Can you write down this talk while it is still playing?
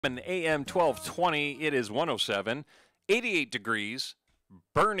and AM 1220, it is 107, 88 degrees,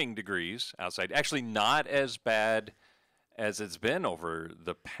 burning degrees outside. Actually, not as bad as it's been over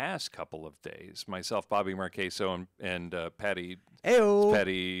the past couple of days. Myself, Bobby Marqueso, and Patty. Heyo.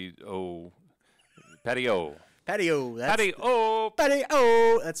 Patty O. Patio. Patty O.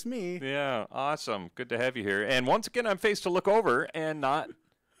 Patio. That's me. Yeah, awesome. Good to have you here. And once again, I'm faced to look over and not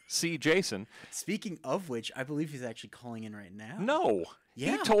see Jason. Speaking of which, I believe he's actually calling in right now. No.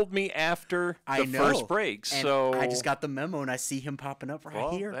 Yeah. He told me after the first break. And so I just got the memo and I see him popping up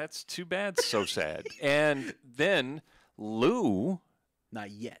right here. That's too bad. So sad. And then Lou.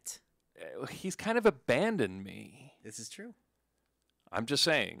 Not yet. He's kind of abandoned me. This is true. I'm just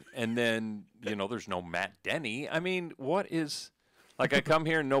saying. And then, there's no Matt Denny. I mean, what is, like, I come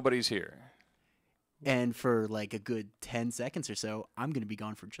here and nobody's here. And for like a good 10 seconds or so, I'm going to be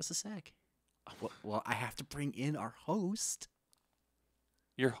gone for just a sec. Well, I have to bring in our host.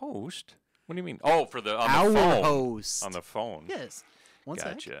 Your host? What do you mean? Oh, on the phone. Our host. On the phone. Yes. One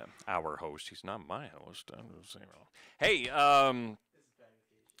gotcha. Sec. Our host. He's not my host. I'm just saying. Hey,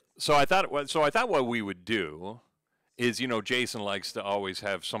 so I thought what we would do is, Jason likes to always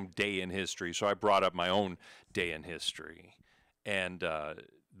have some day in history, so I brought up my own day in history. And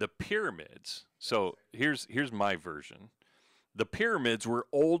the pyramids. So here's my version. The pyramids were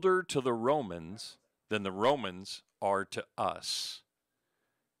older to the Romans than the Romans are to us.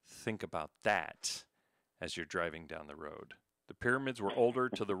 Think about that as you're driving down the road. The pyramids were older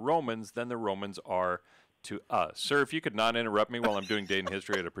to the Romans than the Romans are to us. Sir, if you could not interrupt me while I'm doing day in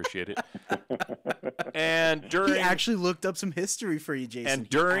history, I'd appreciate it. And he actually looked up some history for you, Jason. And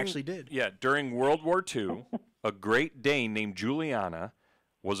he actually did. Yeah, during World War II, a Great Dane named Juliana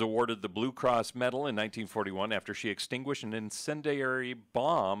was awarded the Blue Cross Medal in 1941 after she extinguished an incendiary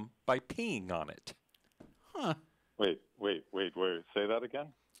bomb by peeing on it. Huh. Wait. Say that again?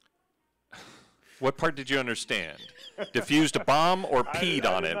 What part did you understand? Diffused a bomb or peed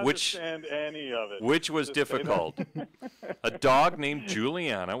on it? I didn't understand any of it. Which was difficult. A dog named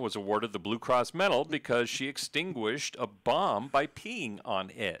Juliana was awarded the Blue Cross Medal because she extinguished a bomb by peeing on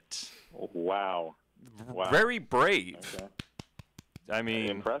it. Wow. Very brave. Okay. I mean,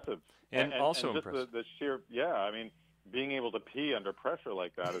 impressive. And also just impressive. the sheer, being able to pee under pressure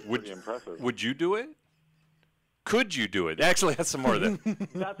like that is pretty impressive. Would you do it? Could you do it? Actually, that's some more of that.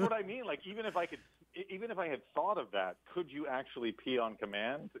 That's what I mean. Like, even if I had thought of that, could you actually pee on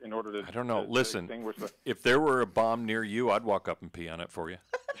command in order to? I don't know. Listen, to if there were a bomb near you, I'd walk up and pee on it for you.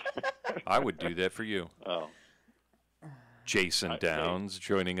 I would do that for you. Oh. Jason Downs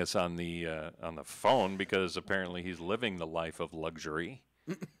joining us on the phone because apparently he's living the life of luxury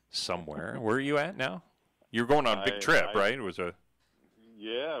somewhere. Where are you at now? You're going on a big trip, right? It was a.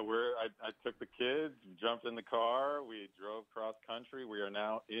 Yeah, I took the kids, jumped in the car, we drove cross country. We are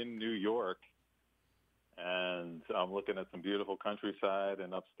now in New York, and I'm looking at some beautiful countryside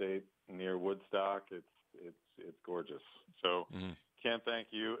in upstate near Woodstock. It's gorgeous. So can't thank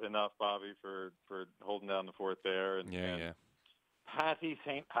you enough, Bobby, for holding down the fort there. And Patty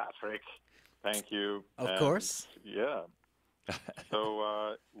St. Patrick, thank you. Of course. Yeah.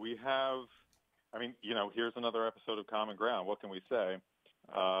 So we have. I mean, here's another episode of Common Ground. What can we say?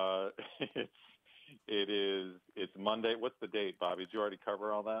 It's Monday. What's the date, Bobby? Did you already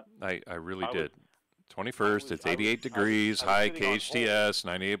cover all that? I really did. 21st, it's 88 degrees, high KHTS,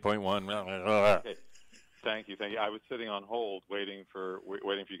 98.1. Okay. Thank you. I was sitting on hold waiting for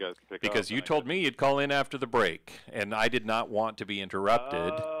you guys to pick up. Because you told me you'd call in after the break, and I did not want to be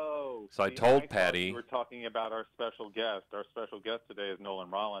interrupted. Oh, so I told Patty. You were talking about our special guest. Our special guest today is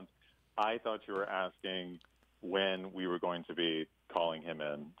Nolan Rollins. I thought you were asking when we were going to be calling him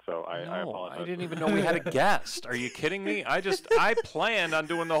in. So I apologize. I didn't even know we had a guest. Are you kidding me? I planned on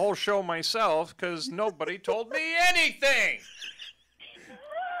doing the whole show myself because nobody told me anything.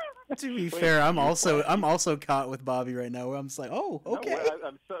 To be fair, I'm also caught with Bobby right now where I'm just like, oh, okay.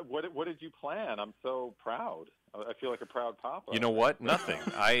 No, what did you plan? I'm so proud. I feel like a proud papa. You know what? Nothing.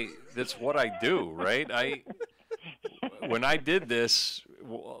 That's what I do, right? When I did this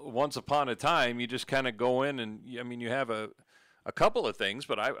once upon a time, you just kind of go in and, you have a couple of things,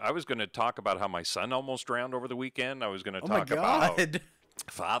 but I was going to talk about how my son almost drowned over the weekend. I was going to talk about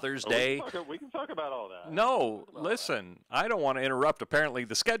Father's Day. We can talk about all that. No, listen, I don't want to interrupt apparently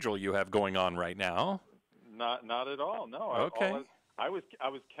the schedule you have going on right now. Not at all. No. Okay. I was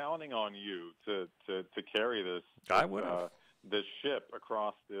counting on you to carry this. I would have. This ship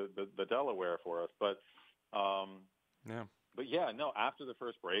across the Delaware for us, but yeah. But yeah, no. After the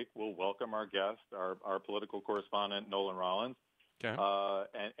first break, we'll welcome our guest, our political correspondent Nolan Rollins. Okay.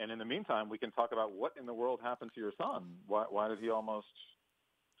 And in the meantime, we can talk about what in the world happened to your son. Why did he almost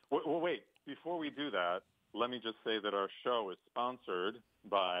Well, wait. Before we do that, let me just say that our show is sponsored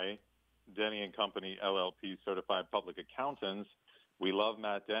by Denny and Company LLP Certified Public Accountants. We love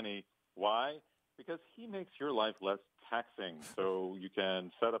Matt Denny. Why? Because he makes your life less taxing. So you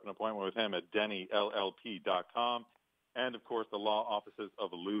can set up an appointment with him at DennyLLP.com. And, of course, the law offices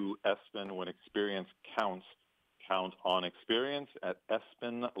of Lou Espin. When experience counts, count on experience at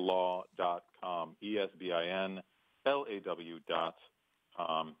espinlaw.com,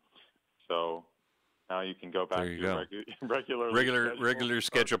 ESBINLAW.com. So now you can go back to your regular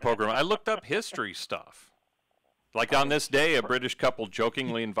schedule program. I looked up history stuff. Like on this day, a British couple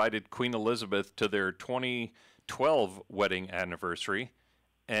jokingly invited Queen Elizabeth to their 2012 wedding anniversary,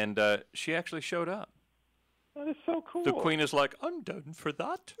 and she actually showed up. That is so cool. The Queen is like, I'm down for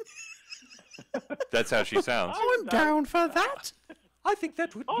that. That's how she sounds. I'm down for that. I think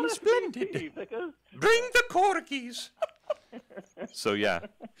that would be splendid. Bring the corgis. So yeah.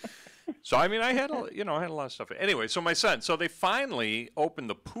 So I mean, I had a lot of stuff. Anyway, so my son. So they finally opened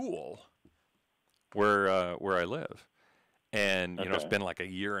the pool where I live, and it's been like a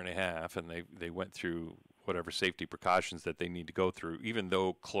year and a half, and they went through whatever safety precautions that they need to go through, even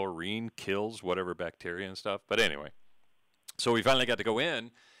though chlorine kills whatever bacteria and stuff. But anyway, so we finally got to go in.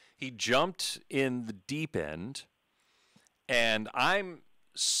 He jumped in the deep end, and I'm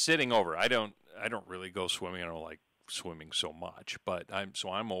sitting over. I don't really go swimming. I don't like swimming so much, but I'm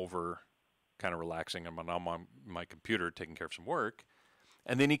over, kind of relaxing. I'm on my computer taking care of some work,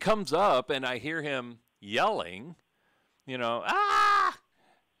 and then he comes up, and I hear him yelling, ah!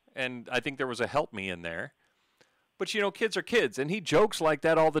 And I think there was a help me in there. But, kids are kids, and he jokes like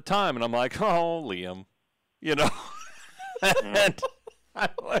that all the time. And I'm like, oh, Liam, and I'm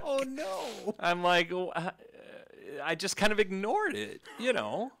like, Oh, no. I'm like, I just kind of ignored it,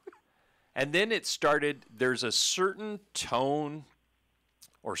 And then it started, there's a certain tone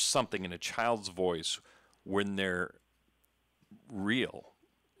or something in a child's voice when they're real,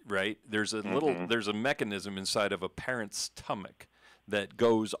 right? There's a there's a mechanism inside of a parent's stomach that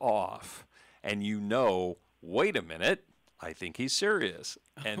goes off, and wait a minute, I think he's serious.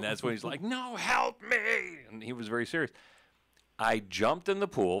 And that's when he's like, no, help me. And he was very serious. I jumped in the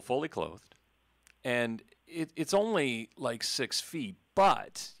pool fully clothed, and it's only like 6 feet,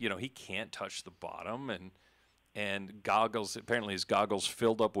 but, he can't touch the bottom, and goggles, apparently his goggles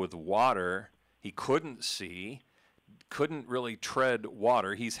filled up with water. He couldn't see, couldn't really tread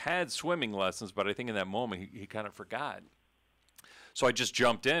water. He's had swimming lessons, but I think in that moment he kind of forgot. So I just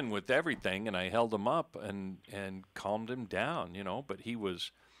jumped in with everything, and I held him up and calmed him down, but he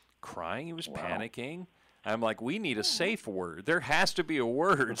was crying. He was panicking. I'm like, we need a safe word. There has to be a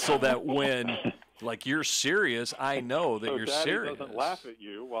word so that when, like, you're serious, I know that you're serious. So Daddy doesn't laugh at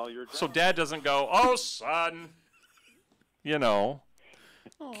you while you're drunk. So Dad doesn't go, oh, son,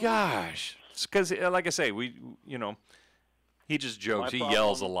 Gosh. Because, like I say, he just jokes. He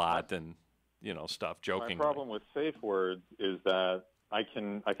yells a lot and, stuff, joking. My problem with safe words is that I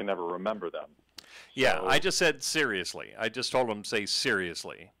can never remember them. Yeah, I just said seriously. I just told him say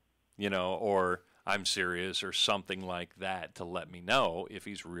seriously, or I'm serious or something like that to let me know if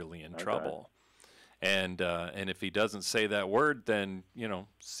he's really in trouble. And if he doesn't say that word, then,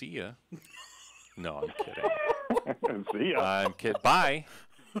 see ya. No, I'm kidding. See ya. I'm kidding. Bye.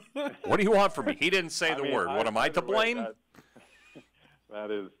 What do you want from me? He didn't say the word. What am I to blame?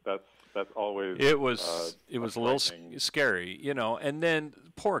 That's always. It was a little scary, And then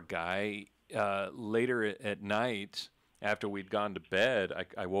poor guy. Later at night, after we'd gone to bed,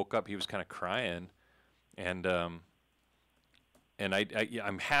 I woke up. He was kind of crying, and I'm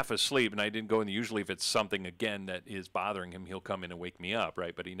half asleep, and I didn't go in. Usually, if it's something again that is bothering him, he'll come in and wake me up,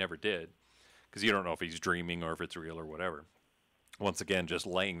 right? But he never did, because you don't know if he's dreaming or if it's real or whatever. Once again, just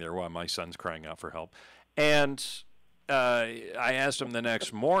laying there while my son's crying out for help. And I asked him the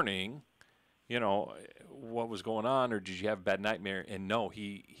next morning, what was going on, or did you have a bad nightmare? And no,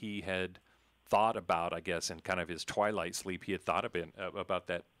 he had thought about, I guess, in kind of his twilight sleep, he had thought about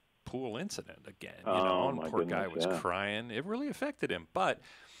that pool incident again, and poor guy was crying. It really affected him. But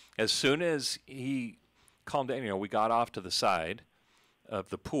as soon as he calmed down, we got off to the side of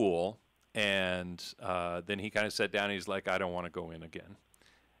the pool, and then he kind of sat down. He's like, I don't want to go in again.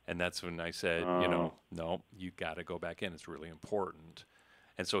 And that's when I said, no, you got to go back in. It's really important.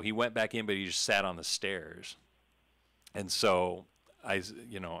 And so he went back in, but he just sat on the stairs. And so I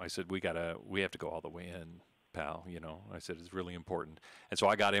said, we have to go all the way in, pal. I said, it's really important. And so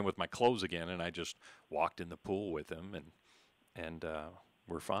I got in with my clothes again, and I just walked in the pool with him, and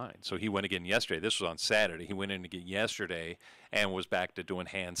we're fine. So he went again yesterday. This was on Saturday. He went in again yesterday and was back to doing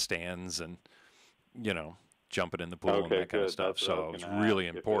handstands and, jumping in the pool and that kind of stuff. So it was really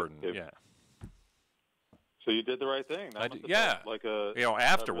important. Yeah. So you did the right thing. That must have felt like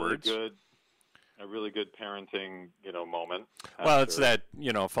afterwards. A really good parenting, moment. Well, it's that,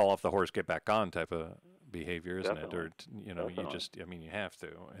 fall off the horse, get back on type of behavior, isn't it? Or, Definitely. you just, you have to.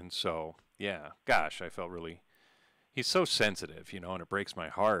 And so, yeah, gosh, I felt really, he's so sensitive, and it breaks my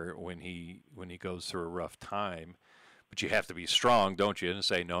heart when he goes through a rough time. But you have to be strong, don't you? And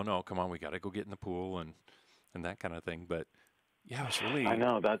say, no, come on, we got to go get in the pool and that kind of thing. But yeah, it's really, I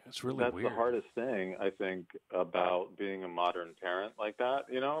know that's weird. The hardest thing, I think, about being a modern parent like that,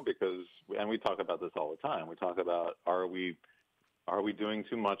 because, and we talk about this all the time. We talk about, are we doing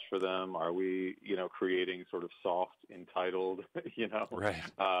too much for them? Are we, creating sort of soft, entitled, right.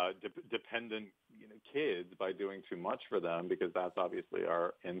 Dependent, kids by doing too much for them? Because that's obviously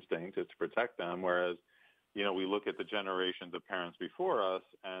our instinct, is to protect them. Whereas, we look at the generations of parents before us,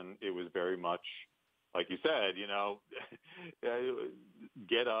 and it was very much, like you said,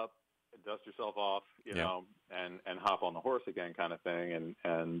 get up, dust yourself off, and hop on the horse again, kind of thing.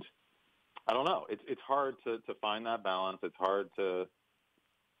 And I don't know. It's hard to find that balance. It's hard to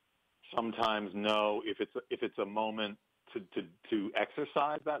sometimes know if it's a moment to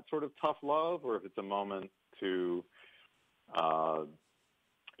exercise that sort of tough love, or if it's a moment to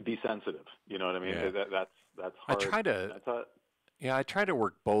be sensitive. You know what I mean? Yeah. That's hard. I try to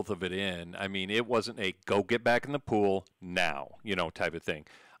work both of it in. I mean, it wasn't a go get back in the pool now, type of thing.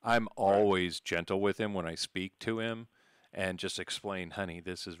 I'm always gentle with him when I speak to him and just explain, honey,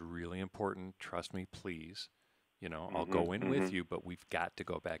 this is really important. Trust me, please. I'll go in with you, but we've got to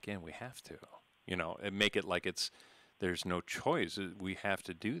go back in. We have to, and make it like there's no choice. We have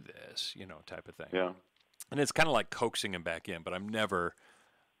to do this, type of thing. Yeah. And it's kind of like coaxing him back in, but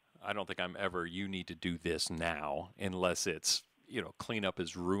I don't think I'm ever, you need to do this now, unless it's, clean up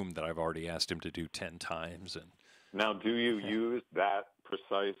his room that I've already asked him to do 10 times. And now, do you use that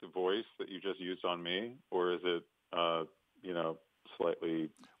precise voice that you just used on me, or is it, slightly?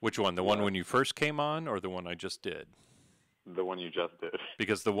 Which one? The one when you first came on, or the one I just did? The one you just did.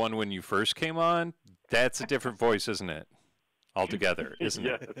 Because the one when you first came on, that's a different voice, isn't it? Altogether, isn't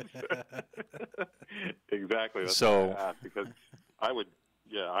it? Exactly. That's so, what I asked, because I would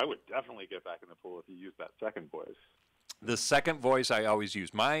definitely get back in the pool if you used that second voice. The second voice I always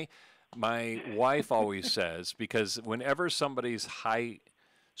use. My wife always says, because whenever somebody's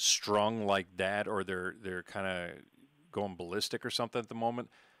high-strung like that, or they're kind of going ballistic or something at the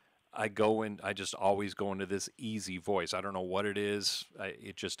moment, I just always go into this easy voice. I don't know what it is.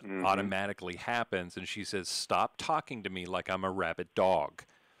 It just automatically happens. And she says, stop talking to me like I'm a rabid dog.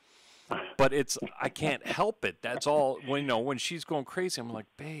 But I can't help it. That's all. When she's going crazy, I'm like,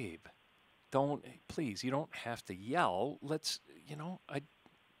 babe, please, you don't have to yell. Let's,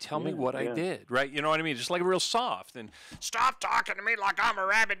 tell me what I did, right? You know what I mean? Just like real soft, and stop talking to me like I'm a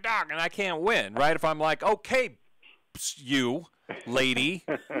rabid dog, and I can't win, right? If I'm like, okay, you lady,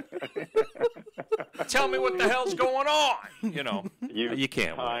 tell me what the hell's going on, you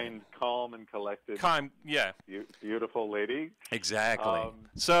can't kind, win. Calm, and collected. Yeah. Beautiful lady. Exactly.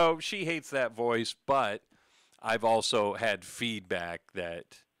 So she hates that voice, but I've also had feedback that,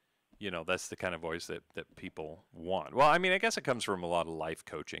 that's the kind of voice that people want. Well, I mean, I guess it comes from a lot of life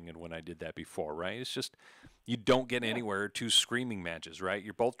coaching, and when I did that before, right? It's just, you don't get anywhere to screaming matches, right?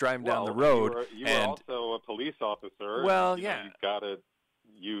 You're both driving down the road. You were also a police officer. Well, and, you've got to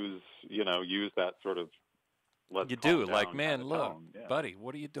use that sort of, you do, like, man, look, buddy,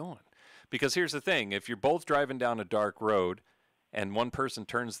 what are you doing? Because here's the thing. If you're both driving down a dark road and one person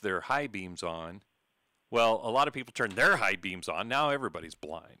turns their high beams on, well, a lot of people turn their high beams on. Now everybody's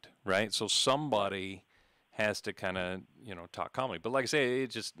blind, right? So somebody has to kind of, talk calmly. But like I say,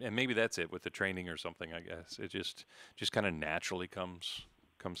 and maybe that's it with the training or something, I guess. It just kind of naturally comes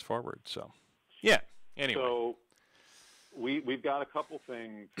forward. So, yeah. Anyway. So we've got a couple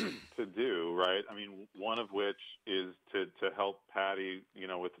things to do, right? I mean, one of which is to help Patty,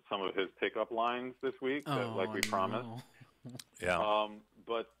 with some of his pickup lines this week, like we promised. No. Yeah.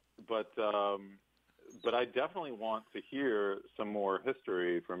 But I definitely want to hear some more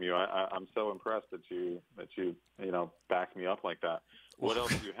history from you. I'm so impressed that you backed me up like that. What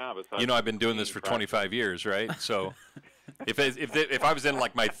else do you have? I've been doing this for 25 years, right? So if I was in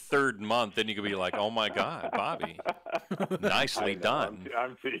like my third month, then you could be like, oh my God, Bobby, nicely done.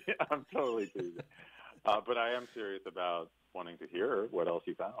 I'm totally teasing. But I am serious about wanting to hear what else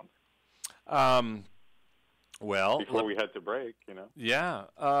you found. Well, before we head to break, Yeah.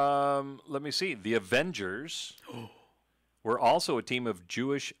 Let me see. The Avengers were also a team of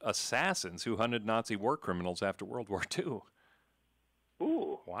Jewish assassins who hunted Nazi war criminals after World War II.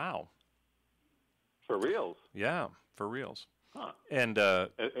 Ooh. Wow. For reals? Yeah, for reals. Huh. And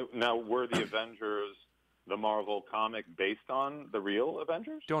Now, were the Avengers, the Marvel comic, based on the real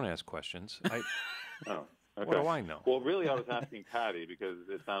Avengers? don't ask questions. Oh, okay. What do I know? Well, really, I was asking Patty because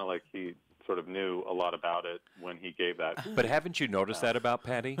it sounded like he sort of knew a lot about it when he gave that. But haven't you noticed that about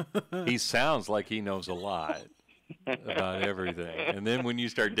Patty? He sounds like he knows a lot about everything. And then when you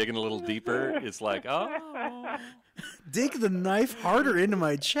start digging a little deeper, it's like, oh. Dig the knife harder into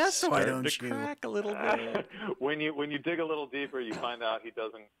my chest, why Starting don't to you? crack a little bit. When you dig a little deeper, you find out he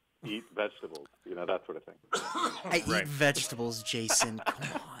doesn't eat vegetables. You know, that sort of thing. I Right. eat vegetables, Jason.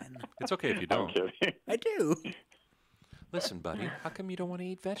 Come on. It's okay if you I'm don't. kidding. I do. Listen, buddy, how come you don't want to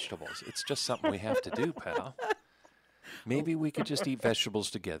eat vegetables? It's just something we have to do, pal. Maybe we could just eat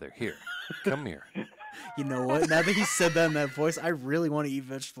vegetables together. Here, come here. You know what? Now that he said that in that voice, I really want to eat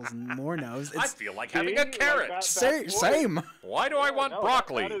vegetables more now. I feel like having a carrot. Like Same. Why do I want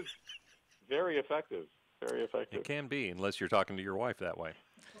broccoli? That is very effective. Very effective. It can be, unless you're talking to your wife that way.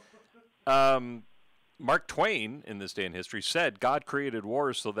 Mark Twain, in this day in history, said God created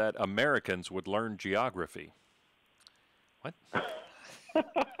wars so that Americans would learn geography. What?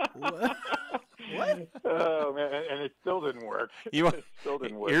 What? Oh man, and it still didn't work. It still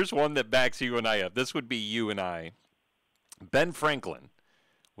didn't work. Here's one that backs you and I up. This would be you and I. Ben Franklin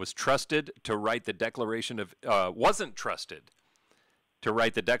was trusted to write the Declaration of wasn't trusted to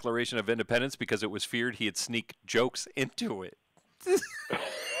write the Declaration of Independence because it was feared he'd sneak jokes into it.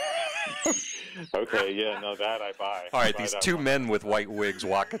 Okay, yeah, no, that I buy. All right, I buy these that two one. men with white wigs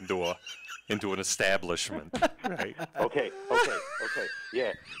walk into an establishment. Right. Okay,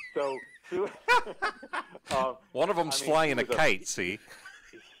 yeah. So, One of them's flying a kite. See.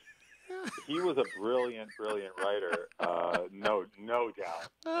 he was a brilliant writer, no doubt.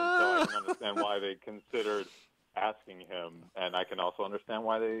 And so I can understand why they considered asking him, and I can also understand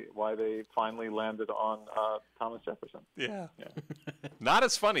why they finally landed on Thomas Jefferson. Yeah. Not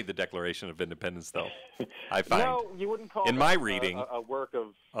as funny, the Declaration of Independence, though. I find. No, you wouldn't call in that my reading a work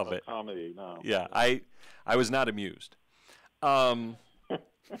of it. comedy. No. Yeah, I was not amused.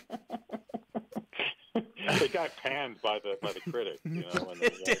 It got panned by the critic. You know, when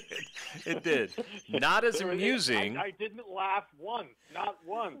It did. Not as amusing. I didn't laugh once, not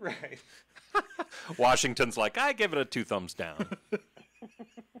once. Right. Washington's like, I give it a 2 thumbs down.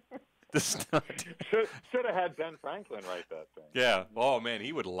 This is not... Should have had Ben Franklin write that thing. Yeah. Oh man,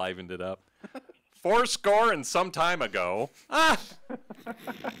 he would have livened it up. 80 and some time ago. Ah!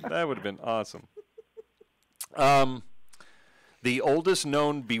 That would have been awesome. The oldest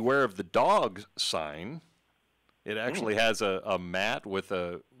known "Beware of the Dog" sign. It actually has a mat with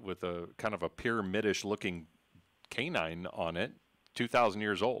a kind of a pyramidish looking canine on it. 2,000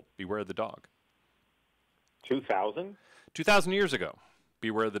 years old. Beware of the dog. 2000? 2,000 years ago.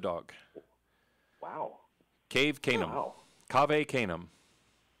 Beware of the dog. Wow. Cave Canum. Wow. Cave Canum.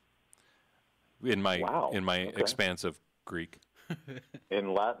 In my Okay. expansive Greek.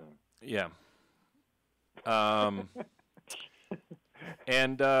 In Latin. Yeah. And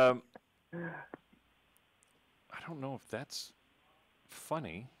I don't know if that's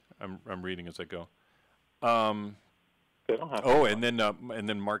funny. I'm reading as I go. They don't have And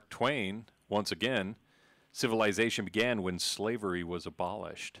then Mark Twain, once again, civilization began when slavery was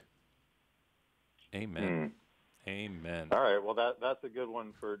abolished. Amen. Amen. All right. Well, that's a good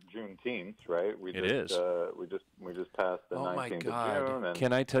one for Juneteenth, right? It is. We just passed the 19th Oh my of God! June. And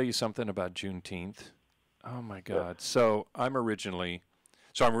Can I tell you something about Juneteenth? Oh my God! So I'm originally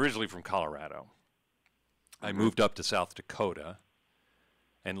from Colorado. I moved up to South Dakota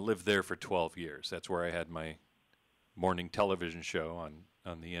and lived there for 12 years. That's where I had my morning television show on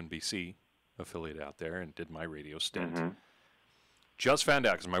the NBC affiliate out there and did my radio stint. Mm-hmm. Just found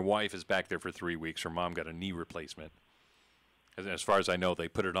out because my wife is back there for 3 weeks. Her mom got a knee replacement. As far as I know, they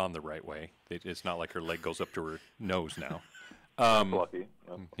put it on the right way. It's not like her leg goes up to her nose now. lucky.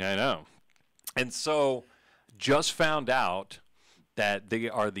 Yeah, I know. And so just found out that they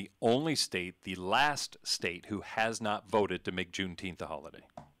are the only state, the last state, who has not voted to make Juneteenth a holiday.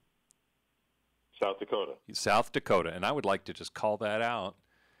 South Dakota. South Dakota. And I would like to just call that out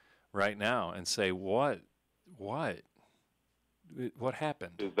right now and say, what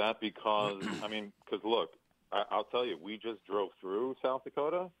happened? Is that because, because look, I'll tell you, we just drove through South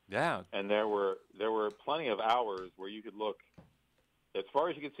Dakota. Yeah. And there were plenty of hours where you could look as far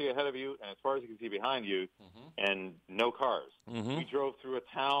as you could see ahead of you and as far as you can see behind you, and no cars. Mm-hmm. We drove through a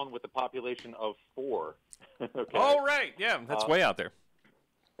town with a population of 4. Okay? Oh, right. Yeah, that's way out there.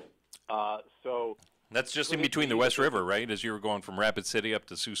 So That's just in between the West River, right? As you were going from Rapid City up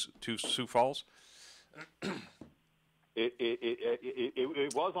to Sioux Falls?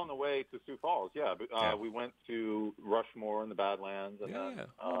 It was on the way to Sioux Falls, yeah. But, we went to Rushmore in the Badlands. And then,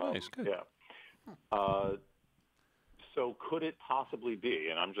 nice, good. Yeah. So could it possibly be?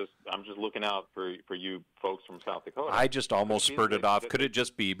 And I'm just looking out for you folks from South Dakota. I just almost spurted off. Could it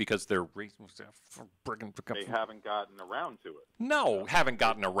just be because they haven't gotten around to it? No, haven't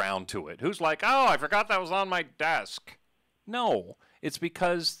gotten around to it. Who's like, oh, I forgot that was on my desk. No, it's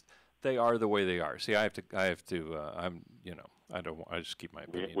because they are the way they are. See, I have to. I just keep my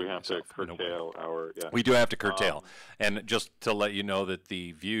opinion. We have to curtail our. Yeah. We do have to curtail, and just to let you know that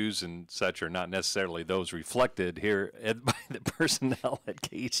the views and such are not necessarily those reflected here by the personnel at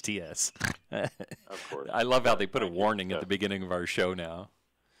KHTS. Of course. I love how they put a warning at the beginning of our show now.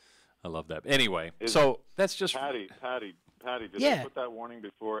 I love that. Anyway, so that's just Patty. Did they put that warning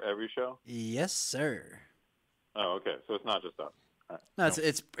before every show? Yes, sir. Oh, okay. So it's not just us. Right. No,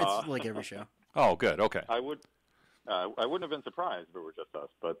 it's like every show. Oh, good. Okay. I wouldn't have been surprised if it were just us,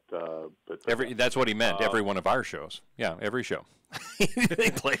 but that's what he meant. Every one of our shows. Yeah, every show.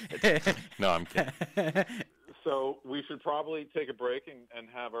 They play it. No, I'm kidding. So we should probably take a break and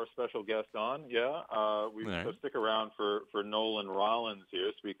have our special guest on. Yeah, so stick around for Nolan Rollins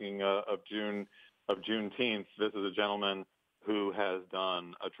here. Speaking of Juneteenth, this is a gentleman who has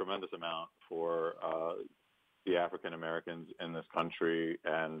done a tremendous amount for the African Americans in this country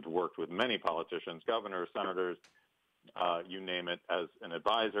and worked with many politicians, governors, senators, you name it, as an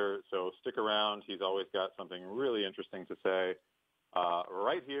advisor. So stick around. He's always got something really interesting to say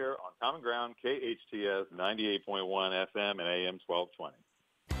right here on Common Ground, KHTS 98.1 FM and AM 1220.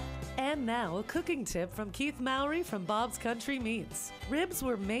 And now, a cooking tip from Keith Mowry from Bob's Country Meats. Ribs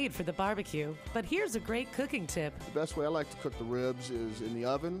were made for the barbecue, but here's a great cooking tip. The best way I like to cook the ribs is in the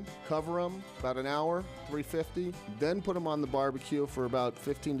oven, cover them about an hour, 350, then put them on the barbecue for about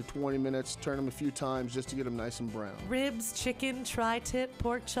 15 to 20 minutes, turn them a few times just to get them nice and brown. Ribs, chicken, tri-tip,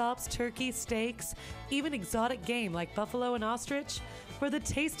 pork chops, turkey, steaks, even exotic game like buffalo and ostrich. For the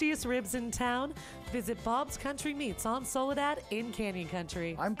tastiest ribs in town, visit Bob's Country Meats on Soledad in Canyon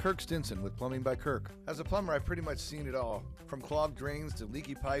Country. I'm Kirk Stinson with Plumbing by Kirk. As a plumber, I've pretty much seen it all. From clogged drains to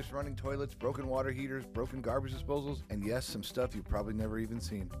leaky pipes, running toilets, broken water heaters, broken garbage disposals, and yes, some stuff you've probably never even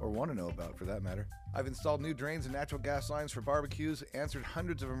seen, or want to know about for that matter. I've installed new drains and natural gas lines for barbecues, answered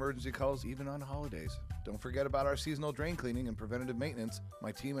hundreds of emergency calls even on holidays. Don't forget about our seasonal drain cleaning and preventative maintenance.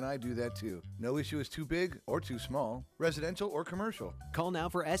 My team and I do that too. No issue is too big or too small, residential or commercial. Call now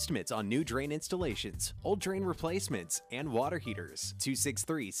for estimates on new drain installations, old drain replacements, and water heaters.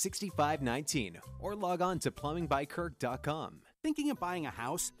 263-6519 or log on to plumbingbykirk.com. Thinking of buying a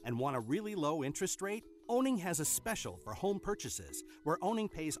house and want a really low interest rate? Owning has a special for home purchases, where Owning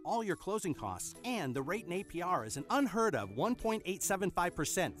pays all your closing costs, and the rate in APR is an unheard of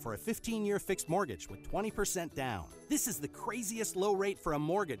 1.875% for a 15-year fixed mortgage with 20% down. This is the craziest low rate for a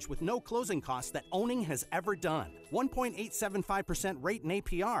mortgage with no closing costs that Owning has ever done. 1.875% rate in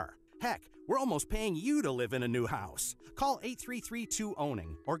APR. Heck, we're almost paying you to live in a new house. Call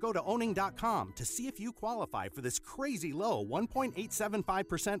 833-2-OWNING or go to owning.com to see if you qualify for this crazy low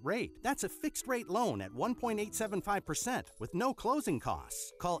 1.875% rate. That's a fixed rate loan at 1.875% with no closing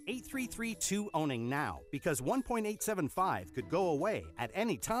costs. Call 833-2-OWNING now because 1.875 could go away at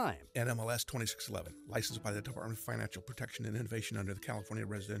any time. NMLS 2611, licensed by the Department of Financial Protection and Innovation under the California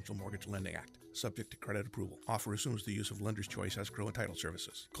Residential Mortgage Lending Act. Subject to credit approval. Offer assumes the use of Lender's Choice escrow and title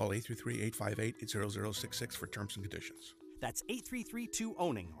services. Call 833-858-800066 for terms and conditions. That's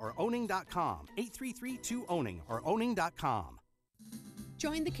 833-2-OWNING or owning.com. 833-2-OWNING or owning.com.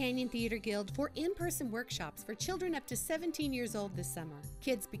 Join the Canyon Theater Guild for in-person workshops for children up to 17 years old this summer.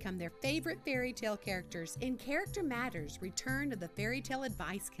 Kids become their favorite fairy tale characters in Character Matters, Return of the Fairy Tale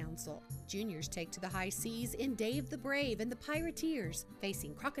Advice Council. Juniors take to the high seas in Dave the Brave and the Pirateers,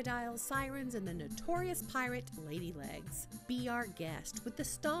 facing crocodiles, sirens, and the notorious pirate Lady Legs. Be our guest with the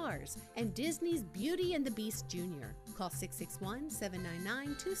stars and Disney's Beauty and the Beast Jr. Call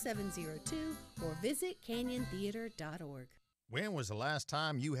 661-799-2702 or visit canyontheater.org. When was the last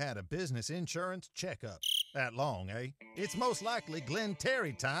time you had a business insurance checkup? That long, eh? It's most likely Glenn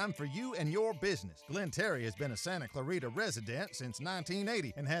Terry time for you and your business. Glenn Terry has been a Santa Clarita resident since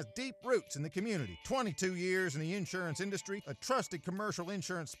 1980 and has deep roots in the community. 22 years in the insurance industry, a trusted commercial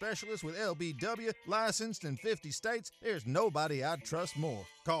insurance specialist with LBW, licensed in 50 states. There's nobody I'd trust more.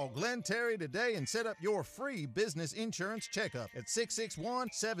 Call Glenn Terry today and set up your free business insurance checkup at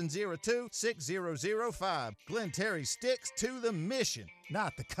 661-702-6005. Glenn Terry sticks to the mission,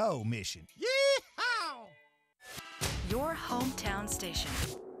 not the co-mission. Yeehaw! Your hometown station,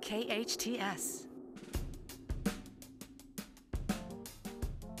 KHTS.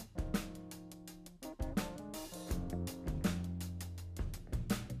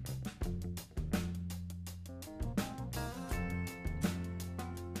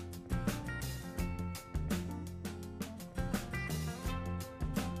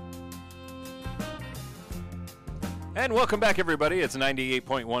 And welcome back, everybody. It's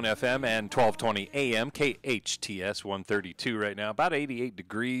 98.1 FM and 1220 AM, KHTS 132 right now. About 88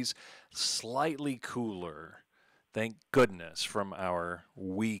 degrees, slightly cooler. Thank goodness from our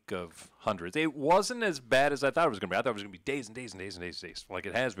week of hundreds. It wasn't as bad as I thought it was going to be. I thought it was going to be days and days and days and days and days, like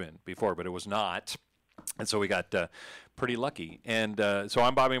it has been before, but it was not. And so we got pretty lucky. And so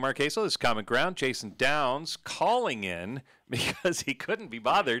I'm Bobby Marqueso. This is Common Ground. Jason Downs calling in because he couldn't be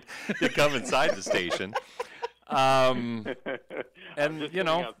bothered to come inside the station. I'm And just you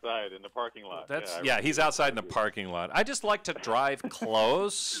know, outside in the parking lot. He's outside in the parking lot. I just like to drive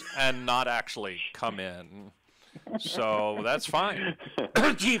close and not actually come in. So that's fine.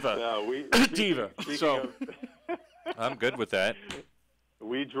 Diva. No, Diva. So I'm good with that.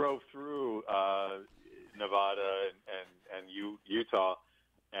 We drove through Nevada and Utah,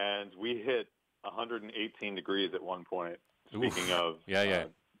 and we hit 118 degrees at one point. Speaking of, yeah,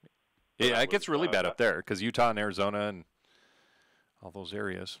 it gets really bad up there because Utah and Arizona and all those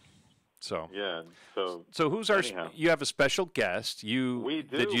areas. So yeah, so who's anyhow. You have a special guest that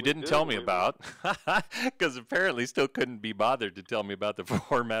you didn't tell me about because apparently still couldn't be bothered to tell me about the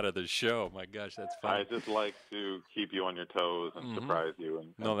format of the show. My gosh, that's funny. I just like to keep you on your toes and surprise you.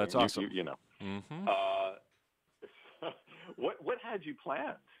 And that's awesome. You know. Mm-hmm. What had you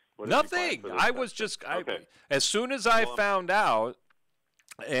planned? Nothing. I was just as soon as I found out,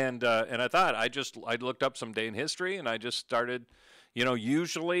 and I thought I looked up some day in history, and I just started. You know,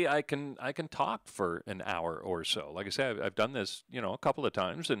 usually I can talk for an hour or so. Like I said, I've done this, a couple of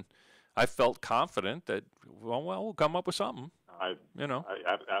times, and I felt confident that we'll come up with something.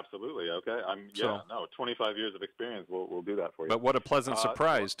 Absolutely. Okay. 25 years of experience. We'll do that for you. But what a pleasant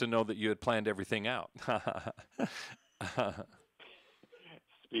surprise to know that you had planned everything out.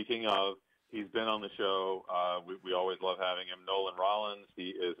 Speaking of, he's been on the show. We always love having him. Nolan Rollins. He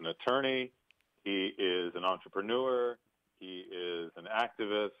is an attorney. He is an entrepreneur. He is an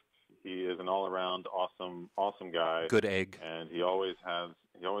activist. He is an all-around awesome guy. Good egg. And he always has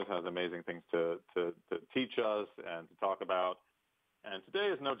amazing things to teach us and to talk about. And today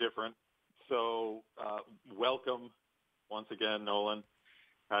is no different. So welcome once again, Nolan.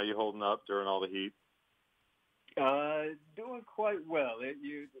 How you holding up during all the heat? Doing quite well.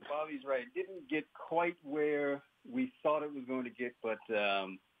 Bobby's right. Didn't get quite where we thought it was going to get, but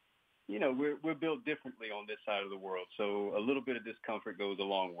we're built differently on this side of the world, so a little bit of discomfort goes a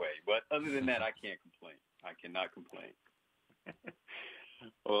long way. But other than that, I can't complain. I cannot complain.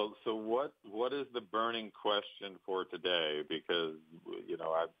 Well, so what is the burning question for today? Because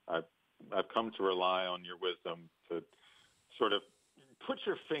I've come to rely on your wisdom to sort of put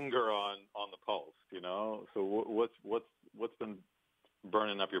your finger on the pulse. So what's been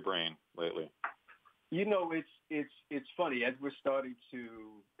burning up your brain lately? It's funny, as we're starting to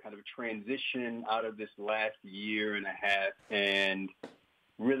kind of transition out of this last year and a half and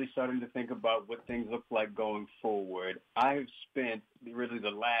really starting to think about what things look like going forward. I have spent really the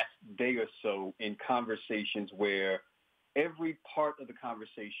last day or so in conversations where every part of the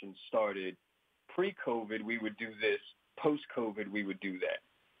conversation started pre-COVID, we would do this, post-COVID, we would do that.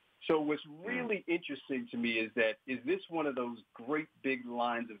 So what's really interesting to me is this one of those great big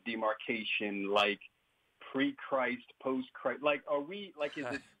lines of demarcation, like pre-Christ, post-Christ? Like, is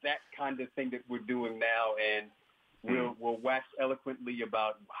it that kind of thing that we're doing now? And we'll wax eloquently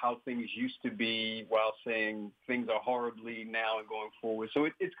about how things used to be while saying things are horribly now and going forward. So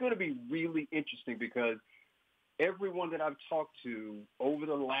it's going to be really interesting because everyone that I've talked to over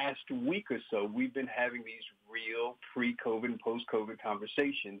the last week or so, we've been having these real pre-COVID and post-COVID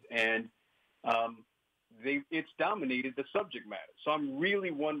conversations, and it's dominated the subject matter. So I'm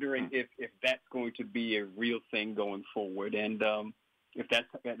really wondering if that's going to be a real thing going forward, and if that's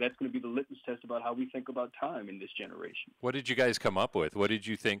going to be the litmus test about how we think about time in this generation. What did you guys come up with? What did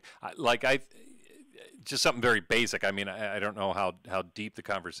you think? Just something very basic. I mean, I don't know how deep the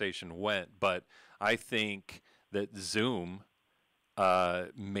conversation went, but I think that Zoom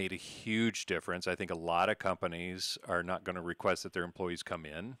made a huge difference. I think a lot of companies are not going to request that their employees come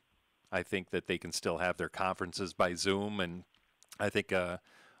in. I think that they can still have their conferences by Zoom, and I think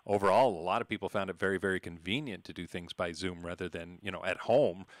overall a lot of people found it very, very convenient to do things by Zoom rather than, at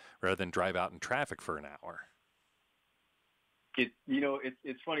home, rather than drive out in traffic for an hour.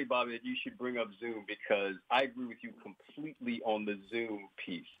 It's funny, Bobby, that you should bring up Zoom because I agree with you completely on the Zoom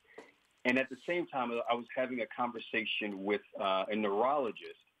piece. And at the same time, I was having a conversation with a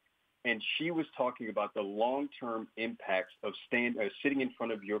neurologist, and she was talking about the long-term impacts of sitting in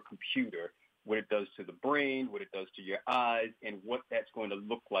front of your computer, what it does to the brain, what it does to your eyes, and what that's going to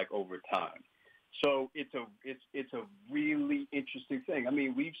look like over time. So it's a really interesting thing. I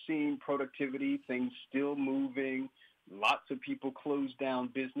mean, we've seen productivity, things still moving, lots of people close down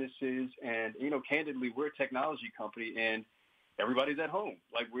businesses, and candidly, we're a technology company, and everybody's at home.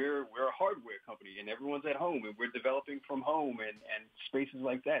 Like we're a hardware company, and everyone's at home, and we're developing from home and spaces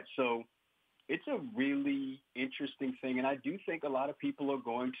like that. So it's a really interesting thing, and I do think a lot of people are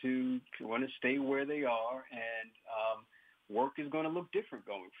going to want to stay where they are, and work is going to look different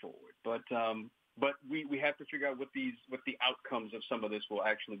going forward. But we have to figure out what the outcomes of some of this will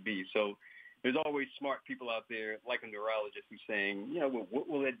actually be. So there's always smart people out there, like a neurologist, who's saying, what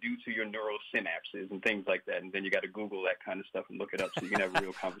will that do to your neural synapses and things like that? And then you got to Google that kind of stuff and look it up so you can have a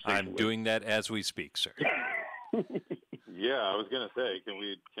real conversation. I'm doing that as we speak, sir. Yeah, I was going to say,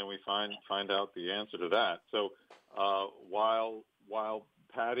 can we find out the answer to that? So while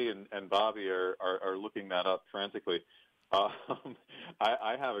Patty and Bobby are looking that up frantically,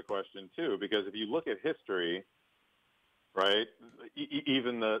 I have a question too, because if you look at history, right,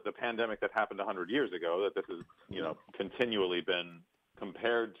 even the pandemic that happened 100 years ago, that this has continually been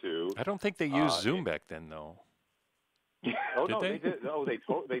compared to. I don't think they used Zoom back then, though. Oh no, they did. No, they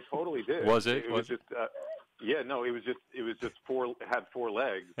totally did. Was it? It was just. Yeah, no, it was just had four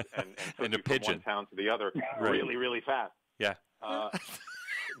legs and and a took you pigeon from one town to the other Right. really, really fast. Yeah.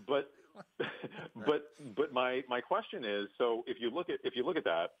 But my question is, so if you look at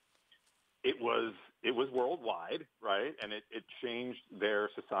that, it was worldwide, right? And it changed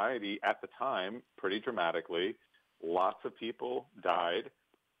their society at the time pretty dramatically. Lots of people died.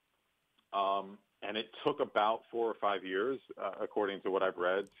 And it took about 4 or 5 years, according to what I've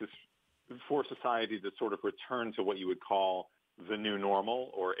read, for society to sort of return to what you would call the new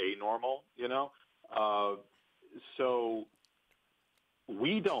normal or a normal, So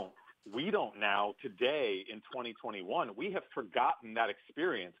we don't now, today in 2021, we have forgotten that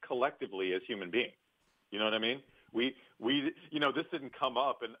experience collectively as human beings. You know what I mean? We this didn't come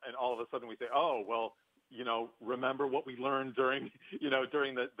up and all of a sudden we say, oh, well, remember what we learned during the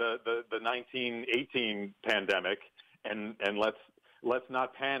 1918 pandemic and let's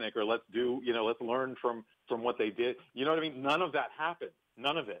not panic, or let's learn from what they did. You know what I mean? None of that happened.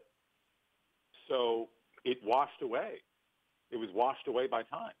 None of it. So it washed away. It was washed away by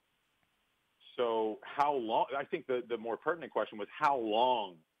time. So how long? I think the more pertinent question was, how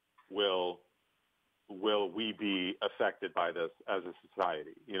long will we be affected by this as a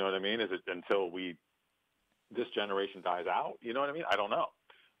society? You know what I mean? Is it until this generation dies out? You know what I mean? I don't know.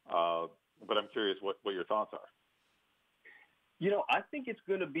 But I'm curious what your thoughts are. I think it's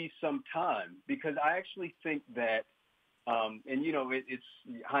going to be some time, because I actually think that, it's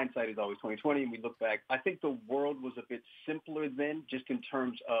hindsight is always 20/20, and we look back. I think the world was a bit simpler then, just in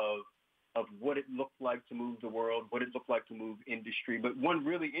terms of what it looked like to move the world, what it looked like to move industry. But one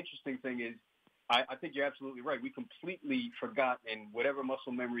really interesting thing is, I think you're absolutely right. We completely forgot, and whatever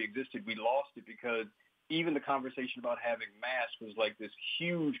muscle memory existed, we lost it, because even the conversation about having masks was like this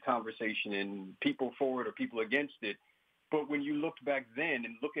huge conversation, and people for it or people against it. But when you looked back then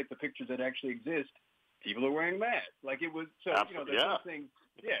and look at the pictures that actually exist, people are wearing masks. Like it was, so, there's something,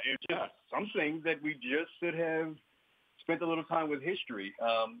 it's just something that we just should have spent a little time with history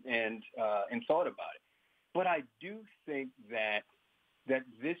and thought about it. But I do think that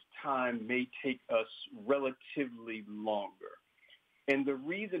this time may take us relatively longer. And the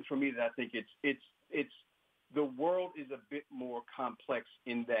reason for me that I think it's the world is a bit more complex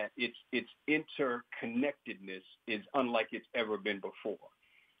in that its interconnectedness is unlike it's ever been before,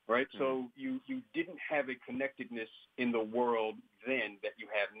 right? Mm-hmm. So you didn't have a connectedness in the world then that you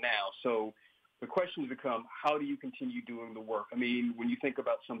have now. So the questions become, how do you continue doing the work? I mean, when you think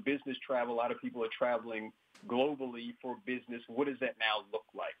about some business travel, a lot of people are traveling globally for business. What does that now look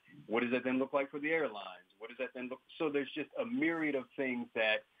like? What does that then look like for the airlines? What does that then look? So there's just a myriad of things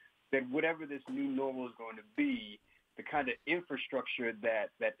that whatever this new normal is going to be, the kind of infrastructure that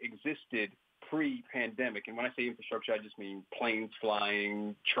existed pre-pandemic, and when I say infrastructure, I just mean planes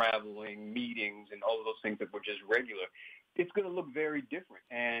flying, traveling, meetings, and all of those things that were just regular, it's going to look very different.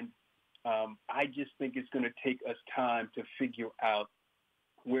 And I just think it's going to take us time to figure out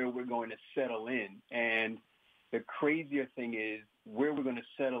where we're going to settle in. And the crazier thing is, where we're going to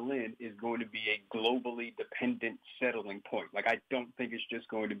settle in is going to be a globally dependent settling point. Like, I don't think it's just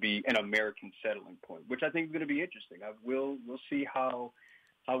going to be an American settling point, which I think is going to be interesting. We'll see how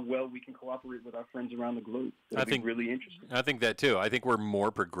well we can cooperate with our friends around the globe. It'll be really interesting. I think that too. I think we're more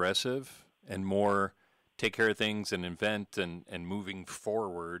progressive and more take care of things and invent and moving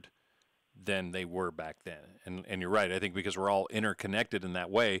forward than they were back then. And you're right. I think because we're all interconnected in that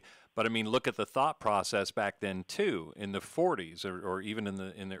way. But I mean, look at the thought process back then too, in the 40s or even in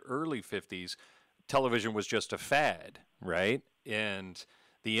the early 50s. television was just a fad, right? And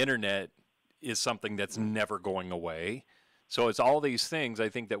the internet is something that's never going away. So it's all these things, I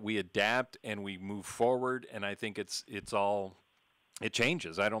think, that we adapt and we move forward, and I think it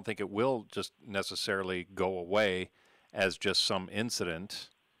changes. I don't think it will just necessarily go away as just some incident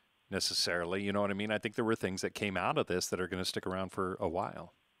necessarily. You know what I mean? I think there were things that came out of this that are going to stick around for a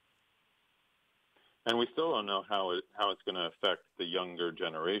while. And we still don't know how it's going to affect the younger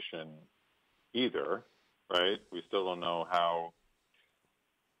generation either, right? We still don't know how.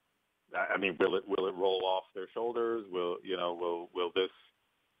 I mean, will it roll off their shoulders? Will this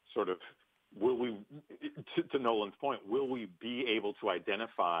sort of, will we, to Nolan's point, will we be able to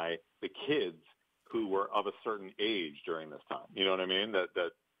identify the kids who were of a certain age during this time? You know what I mean?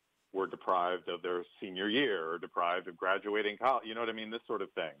 That were deprived of their senior year or deprived of graduating college. You know what I mean? This sort of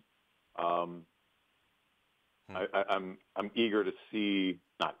thing. I'm eager to see,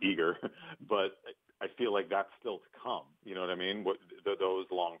 not eager, but I feel like that's still to come. You know what I mean? Those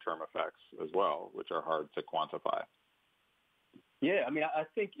long-term effects as well, which are hard to quantify. Yeah, I mean, I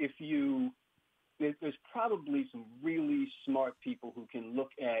think there's probably some really smart people who can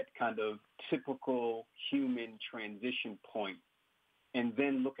look at kind of typical human transition points and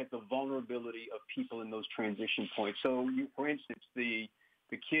then look at the vulnerability of people in those transition points. So, for instance, the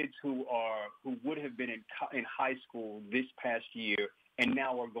kids who would have been in high school this past year and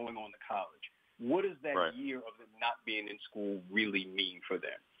now are going on to college. What does that year of them not being in school really mean for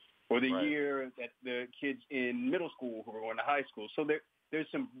them? Or the year that the kids in middle school who are going to high school. So there's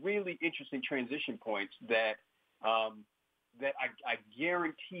some really interesting transition points that I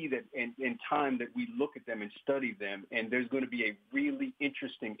guarantee that in time that we look at them and study them, and there's going to be a really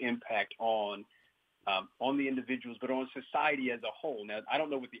interesting impact on the individuals, but on society as a whole. Now, I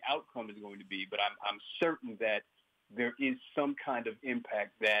don't know what the outcome is going to be, but I'm certain that there is some kind of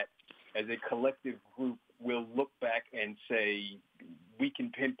impact that, as a collective group, we'll look back and say we can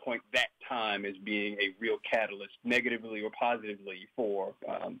pinpoint that time as being a real catalyst, negatively or positively, for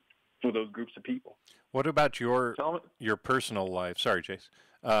those groups of people. What about your personal life? Sorry, Chase.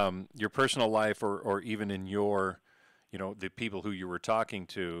 Your personal life, or even in your, the people who you were talking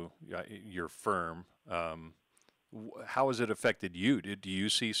to, your firm. How has it affected you? Do you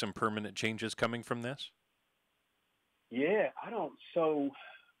see some permanent changes coming from this? Yeah, I don't. So,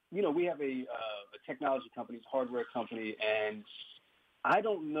 we have a technology company, it's a hardware company, and I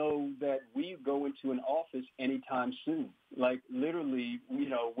don't know that we go into an office anytime soon. Like, literally,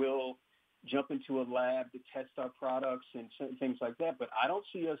 we'll jump into a lab to test our products and things like that, but I don't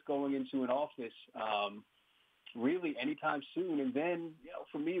see us going into an office really anytime soon. And then,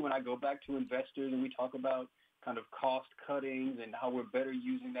 for me, when I go back to investors and we talk about kind of cost cuttings and how we're better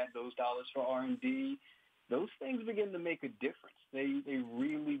using those dollars for R&D, those things begin to make a difference. They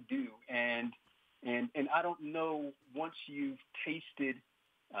really do. And I don't know, once you've tasted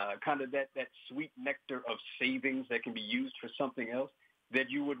kind of that sweet nectar of savings that can be used for something else, that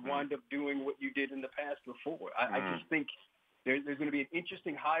you would wind up doing what you did in the past before. I just think there's going to be an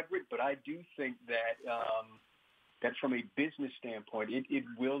interesting hybrid, but I do think that that from a business standpoint, it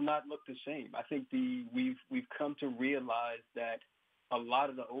will not look the same. I think we've come to realize that a lot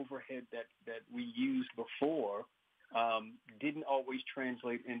of the overhead that we used before didn't always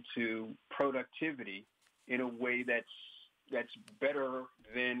translate into productivity in a way that's better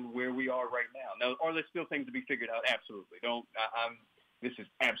than where we are right now. Now, are there still things to be figured out? Absolutely. This is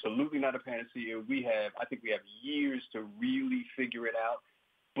absolutely not a panacea. I think we have years to really figure it out,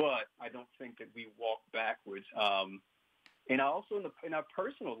 but I don't think that we walk backwards. And also in our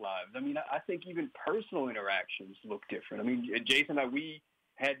personal lives, I mean, I think even personal interactions look different. I mean, Jason and I, we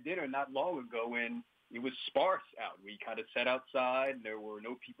had dinner not long ago, and it was sparse out. We kind of sat outside, and there were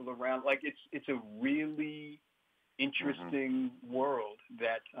no people around. Like, it's a really interesting world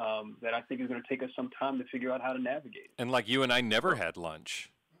that I think is going to take us some time to figure out how to navigate. And like you and I never had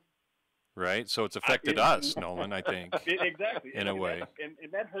lunch, right? So it's affected us, Nolan, I think. Exactly. In a way. And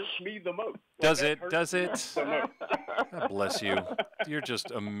that hurts me the most. Does it? God bless you. You're just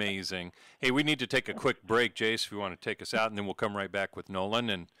amazing. Hey, we need to take a quick break, Jace, if you want to take us out, and then we'll come right back with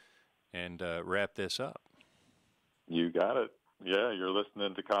Nolan and wrap this up. You got it. Yeah, you're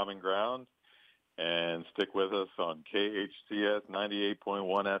listening to Common Ground. And stick with us on KHTS 98.1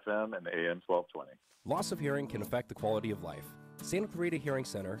 FM and AM 1220. Loss of hearing can affect the quality of life. Santa Clarita Hearing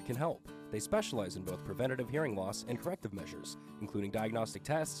Center can help. They specialize in both preventative hearing loss and corrective measures, including diagnostic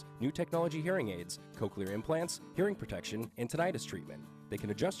tests, new technology hearing aids, cochlear implants, hearing protection, and tinnitus treatment. They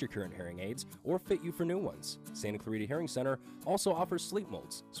can adjust your current hearing aids or fit you for new ones. Santa Clarita Hearing Center also offers sleep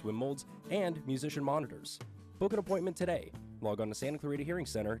molds, swim molds, and musician monitors. Book an appointment today. Log on to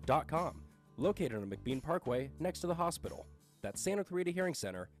SantaClaritaHearingCenter.com. located on McBean Parkway next to the hospital. That's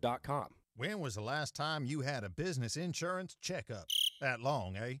SantaClaritaHearingCenter.com. When was the last time you had a business insurance checkup? That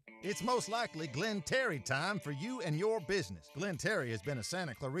long, eh? It's most likely Glenn Terry time for you and your business. Glenn Terry has been a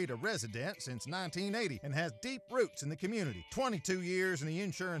Santa Clarita resident since 1980 and has deep roots in the community. 22 years in the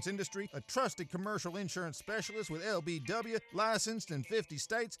insurance industry, a trusted commercial insurance specialist with LBW, licensed in 50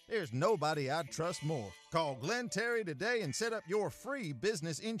 states. There's nobody I'd trust more. Call Glenn Terry today and set up your free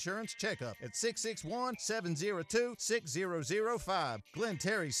business insurance checkup at 661-702-6005. Glenn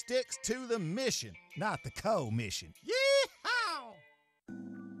Terry sticks to the mission, not the co-mission. Yeehaw!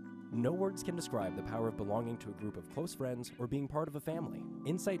 No words can describe the power of belonging to a group of close friends or being part of a family.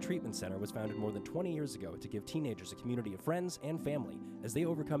 Insight Treatment Center was founded more than 20 years ago to give teenagers a community of friends and family as they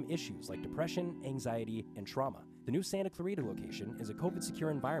overcome issues like depression, anxiety, and trauma. The new Santa Clarita location is a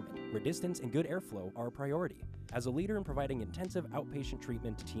COVID-secure environment where distance and good airflow are a priority. As a leader in providing intensive outpatient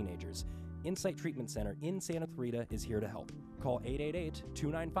treatment to teenagers, Insight Treatment Center in Santa Clarita is here to help. Call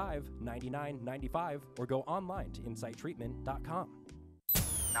 888-295-9995 or go online to insighttreatment.com.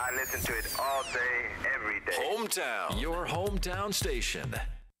 I listen to it all day, every day. Hometown, your hometown station.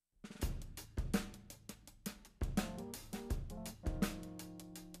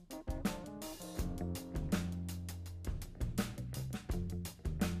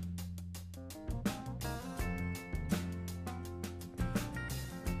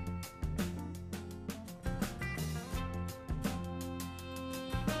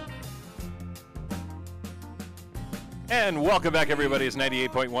 And welcome back, everybody. It's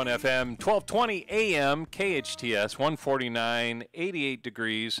 98.1 FM, 1220 AM, KHTS, 149, 88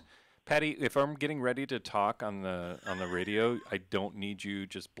 degrees. Patty, if I'm getting ready to talk on the radio, I don't need you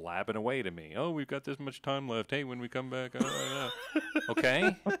just blabbing away to me. Oh, we've got this much time left. Hey, when we come back,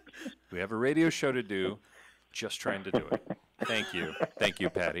 okay? We have a radio show to do. Just trying to do it. Thank you. Thank you,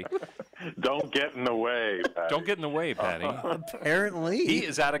 Patty. Don't get in the way, Patty. Don't get in the way, Patty. Apparently. He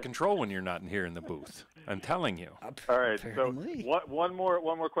is out of control when you're not here in the booth. I'm telling you. All right. Apparently. So one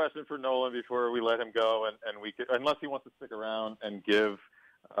more question for Nolan before we let him go, and we could, unless he wants to stick around and give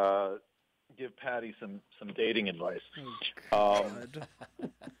Patty some dating advice. I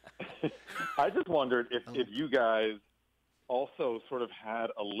just wondered if you guys also sort of had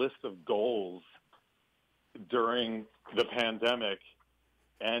a list of goals during the pandemic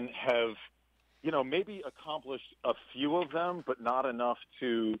and have, maybe accomplished a few of them, but not enough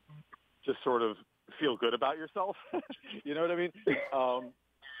to just sort of feel good about yourself. You know what I mean? Do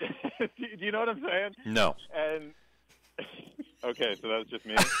you know what I'm saying? No. And okay, so that was just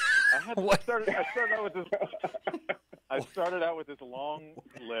me. I started out with this long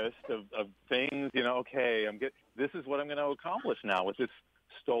list of things. Okay, this is what I'm going to accomplish now with this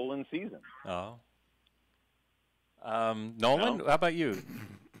stolen season. Oh. Nolan, how about you?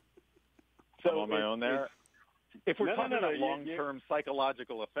 So I'm on my own there. If we're talking about long-term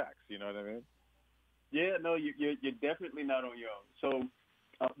psychological effects, you know what I mean? Yeah, no, you're definitely not on your own. So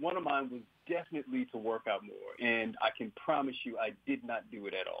one of mine was definitely to work out more, and I can promise you I did not do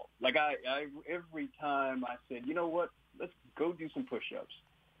it at all. Like I every time I said, you know what, let's go do some push-ups,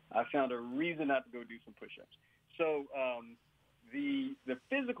 I found a reason not to go do some push-ups. So the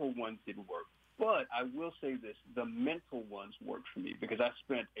physical ones didn't work. But I will say this, the mental ones worked for me because I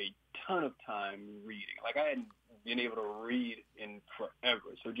spent a ton of time reading. Like I hadn't been able to read in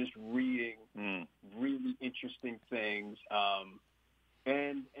forever. So just reading really interesting things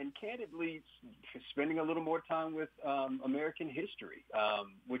and candidly spending a little more time with American history,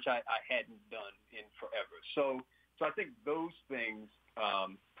 which I hadn't done in forever. So I think those things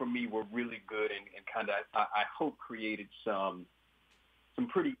for me were really good and kind of, I hope, created some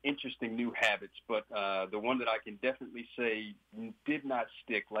pretty interesting new habits, but the one that I can definitely say did not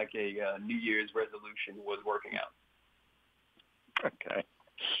stick like a New Year's resolution was working out. Okay.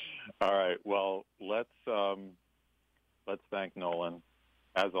 All right. Well, let's thank Nolan,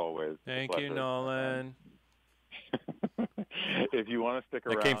 as always. Thank you, Nolan. If you want to stick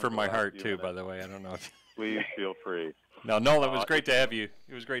around. That came from my heart, too, by the way. I don't know. Please feel free. No, Nolan, it was great to have you.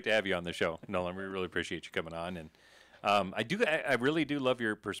 It was great to have you on the show. Nolan, we really appreciate you coming on, and I really do love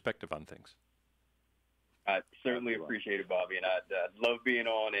your perspective on things. I certainly appreciate it, Bobby, and I'd love being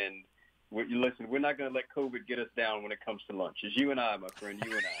on. And listen, we're not going to let COVID get us down when it comes to lunch. It's you and I, my friend,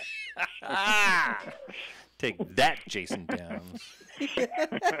 you and I. Take that, Jason Downs.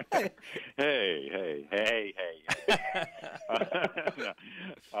 Hey.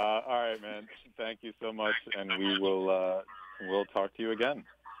 All right, man. Thank you so much, and we'll talk to you again.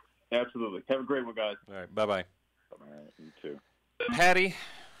 Absolutely. Have a great one, guys. All right. Bye-bye. All right, you too. Patty,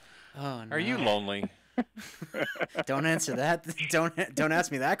 oh, no. Are you lonely? Don't answer that. Don't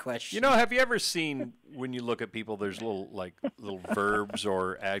ask me that question. You know, have you ever seen when you look at people, there's little verbs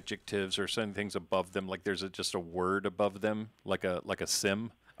or adjectives or some things above them, like there's just a word above them, like a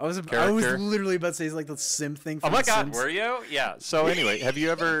sim. I was character? literally about to say it's like the sim thing. Oh From my The God, Sims. were you? Yeah. So anyway, have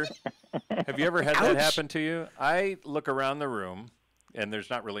you ever had that happen to you? I look around the room, and there's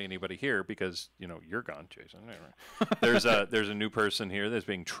not really anybody here because you're gone, Jason. Anyway, there's a new person here that's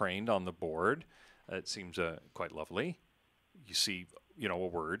being trained on the board. It seems quite lovely. You see, a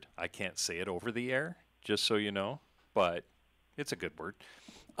word. I can't say it over the air, just so you know, but it's a good word.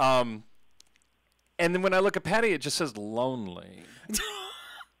 And then when I look at Patty, it just says lonely.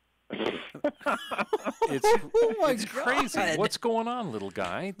 It's crazy. What's going on, little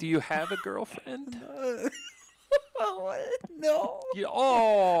guy? Do you have a girlfriend? No.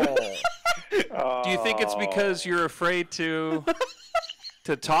 Do you think it's because you're afraid to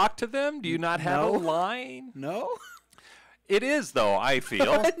talk to them? Do you not have a line? No. It is, though, I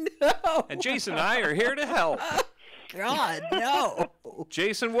feel. No. And Jason and I are here to help. God, no.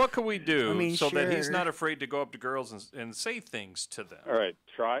 Jason, what can we do so that he's sure. not afraid to go up to girls and say things to them? All right,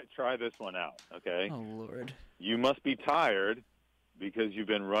 try this one out, okay? Oh, Lord. You must be tired because you've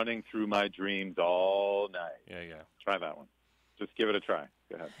been running through my dreams all night. Yeah. Try that one. Just give it a try.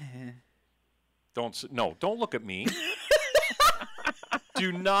 Go ahead. Don't look at me.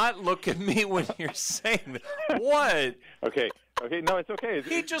 Do not look at me when you're saying that. What? Okay, no, it's okay.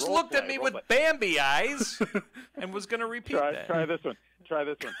 He just looked at me with Bambi eyes and was going to repeat that. Try this one.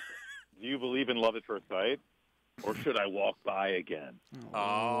 Do you believe in love at first sight, or should I walk by again?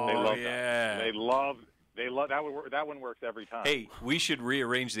 Oh, they love yeah. That. They love that one works every time. Hey, we should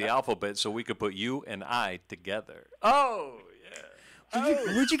rearrange the alphabet so we could put you and I together. Oh,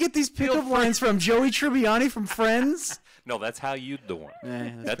 yeah. Where'd you get these pickup lines from? Joey Tribbiani from Friends? No, that's how you doing.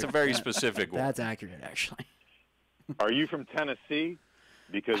 That's a pretty- very specific one. That's accurate, actually. Are you from Tennessee?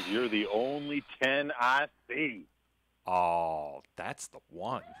 Because you're the only 10 I see. Oh, that's the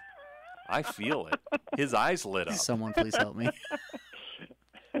one. I feel it. His eyes lit up. Someone please help me.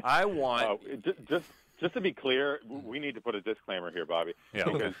 I want... Just to be clear, we need to put a disclaimer here, Bobby. Yeah,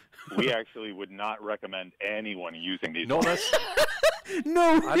 because we actually would not recommend anyone using these. No, that's...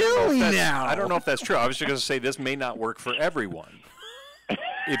 No, really now. I don't know if that's true. I was just going to say this may not work for everyone.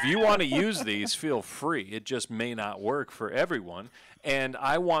 If you want to use these, feel free. It just may not work for everyone. And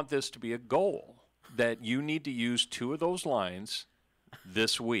I want this to be a goal, that you need to use 2 of those lines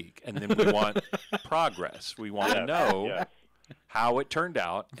this week. And then we want progress. We want to know how it turned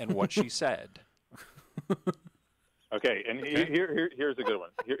out and what she said. Okay, and here's a good one.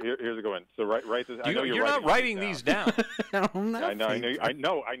 Here's a good one. So write this. I know you're not writing these down. I'm not I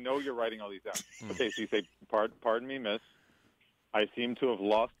know you're writing all these down. Okay, so you say, "Pardon me, miss. I seem to have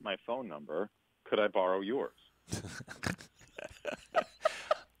lost my phone number. Could I borrow yours?"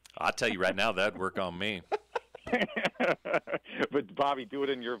 I'll tell you right now, that'd work on me. But Bobby, do it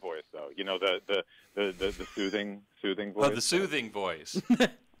in your voice, though. You know, the soothing voice. Oh, the soothing voice.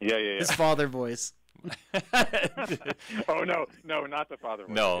 Yeah. His father voice. Oh no, not the father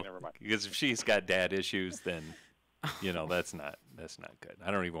voice. No, okay, never mind. because if she's got dad issues, then that's not good. I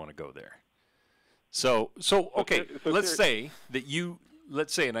don't even want to go there. So okay, let's say,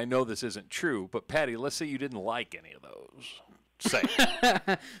 and I know this isn't true, but Patty, let's say you didn't like any of those. Say,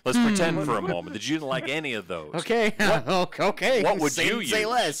 let's pretend for a moment that you didn't like any of those. Okay, okay. What would you use? Say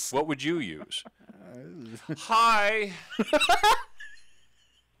less. What would you use? Hi.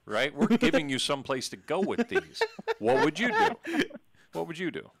 Right? We're giving you some place to go with these. What would you do? What would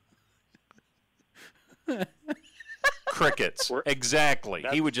you do? Crickets. Exactly.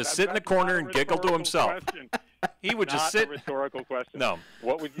 He would just sit in the corner and giggle to himself. He would just sit. Not a rhetorical question. No.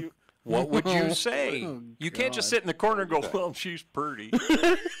 What would you? What would you say? Oh, you can't just sit in the corner and go, "Well, she's pretty."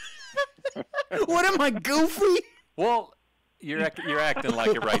 What am I, goofy? Well, you're acting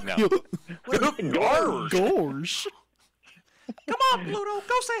like it right now. Gosh. Come on, Pluto,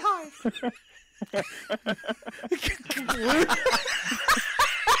 go say hi.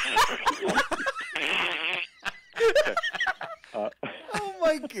 Oh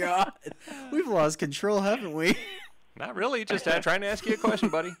my God, we've lost control, haven't we? Not really. Just trying to ask you a question,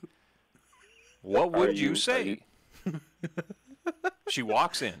 buddy. What would you say? She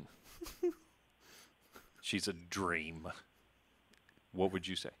walks in. She's a dream. What would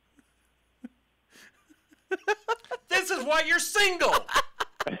you say? This is why you're single.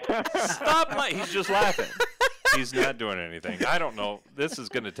 Stop my... He's just laughing. He's not doing anything. I don't know. This is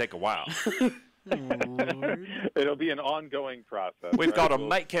going to take a while. It'll be an ongoing process. We've got to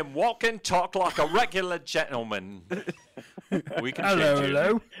make him walk and talk like a regular gentleman. We can change it.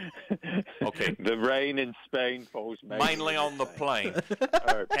 Hello. Okay. The rain in Spain falls mainly on the plane.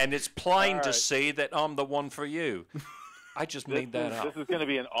 Right. And it's plain All to right. see that I'm the one for you. I just made that up. This is going to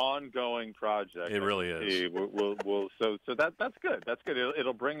be an ongoing project. It really is. So that's good. That's good.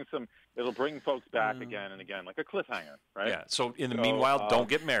 It'll bring folks back again and again, like a cliffhanger, right? Yeah. So in the meanwhile, don't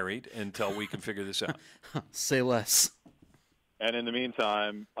get married until we can figure this out. Say less. And in the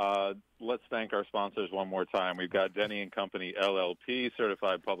meantime, let's thank our sponsors one more time. We've got Denny & Company, LLP,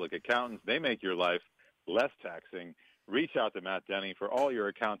 certified public accountants. They make your life less taxing. Reach out to Matt Denny for all your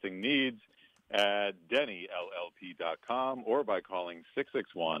accounting needs at DennyLLP.com or by calling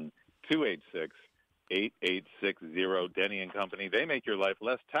 661-286-8860. Denny & Company, they make your life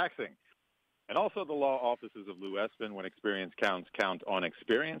less taxing. And also the law offices of Lou Espin. When experience counts, count on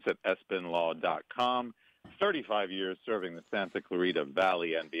experience at espinlaw.com. 35 years serving the Santa Clarita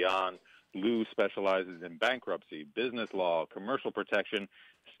Valley and beyond. Lou specializes in bankruptcy, business law, commercial protection.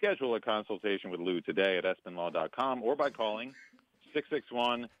 Schedule a consultation with Lou today at espinlaw.com or by calling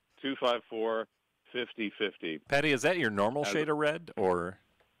 661-254-5050. Patty, is that your normal shade of red, or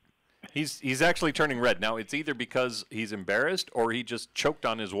he's actually turning red now? It's either because he's embarrassed or he just choked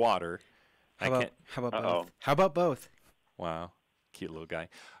on his water. How about both? How about both? Wow, cute little guy.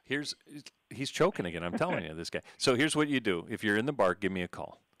 He's choking again. I'm telling you, this guy. So here's what you do: if you're in the bar, give me a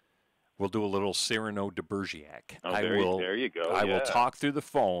call. We'll do a little Cyrano de Bergerac. There you go. I will talk through the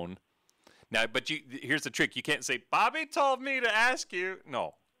phone. Now, but here's the trick: you can't say Bobby told me to ask you.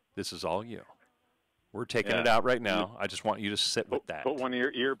 No, this is all you. We're taking it out right now. I just want you to sit with that. Put one of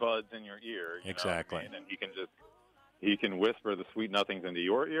your earbuds in your ear. Exactly. You know what I mean? And he can whisper the sweet nothings into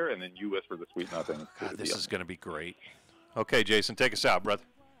your ear, and then you whisper the sweet nothings. God, this is going to be great. Okay, Jason, take us out, brother.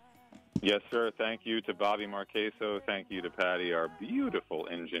 Yes, sir. Thank you to Bobby Marqueso. Thank you to Patty, our beautiful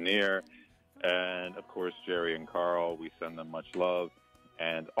engineer. And, of course, Jerry and Carl. We send them much love.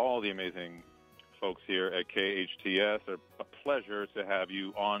 And all the amazing folks here at KHTS. A pleasure to have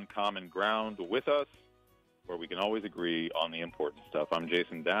you on common ground with us, where we can always agree on the important stuff. I'm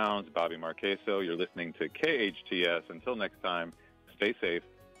Jason Downs, Bobby Marqueso. You're listening to KHTS. Until next time, stay safe,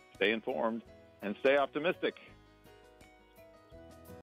 stay informed, and stay optimistic.